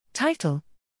Title: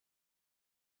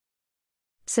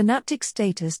 Synaptic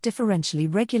status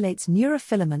differentially regulates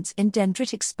neurofilaments in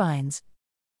dendritic spines.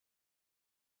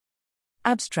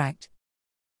 Abstract: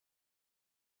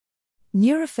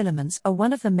 Neurofilaments are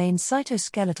one of the main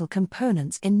cytoskeletal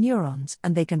components in neurons,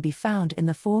 and they can be found in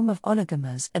the form of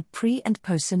oligomers at pre- and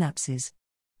postsynapses.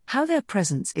 How their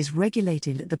presence is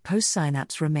regulated at the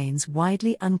postsynapse remains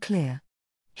widely unclear.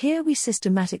 Here we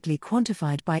systematically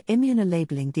quantified by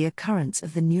immunolabeling the occurrence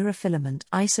of the neurofilament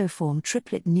isoform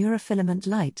triplet neurofilament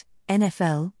light,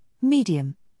 NFL,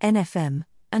 medium, NFM,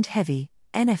 and heavy,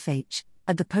 NFH,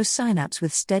 at the postsynapse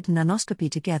with STED nanoscopy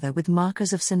together with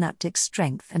markers of synaptic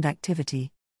strength and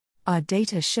activity. Our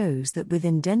data shows that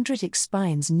within dendritic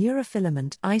spines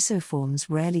neurofilament isoforms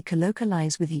rarely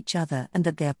colocalize with each other and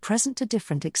that they are present to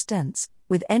different extents,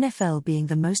 with NFL being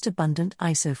the most abundant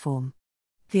isoform.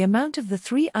 The amount of the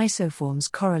three isoforms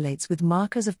correlates with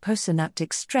markers of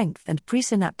postsynaptic strength and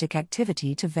presynaptic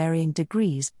activity to varying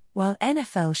degrees, while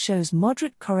NFL shows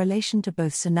moderate correlation to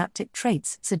both synaptic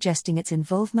traits suggesting its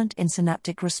involvement in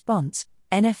synaptic response.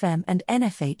 NFM and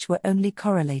NFH were only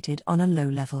correlated on a low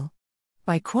level.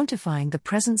 By quantifying the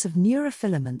presence of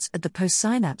neurofilaments at the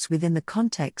postsynapse within the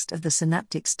context of the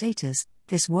synaptic status,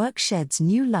 this work sheds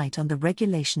new light on the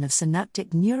regulation of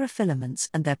synaptic neurofilaments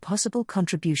and their possible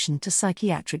contribution to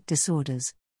psychiatric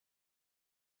disorders.